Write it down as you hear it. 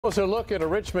Closer look at a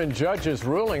Richmond judge's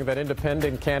ruling that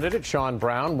independent candidate Sean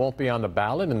Brown won't be on the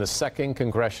ballot in the 2nd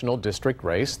congressional district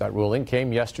race. That ruling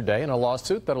came yesterday in a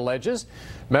lawsuit that alleges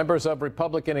members of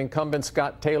Republican incumbent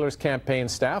Scott Taylor's campaign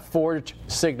staff forged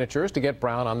signatures to get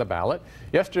Brown on the ballot.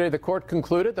 Yesterday, the court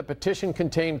concluded the petition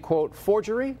contained, quote,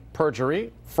 forgery,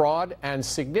 perjury, fraud, and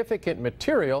significant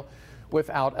material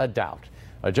without a doubt.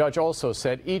 A judge also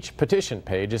said each petition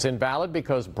page is invalid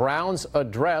because Brown's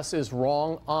address is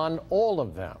wrong on all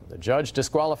of them. The judge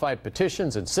disqualified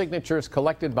petitions and signatures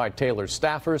collected by Taylor's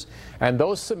staffers and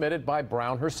those submitted by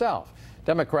Brown herself.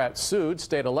 Democrats sued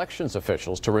state elections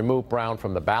officials to remove Brown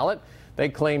from the ballot. They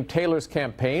claimed Taylor's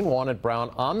campaign wanted Brown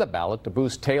on the ballot to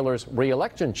boost Taylor's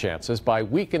re-election chances by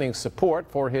weakening support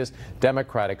for his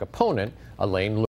Democratic opponent, Elaine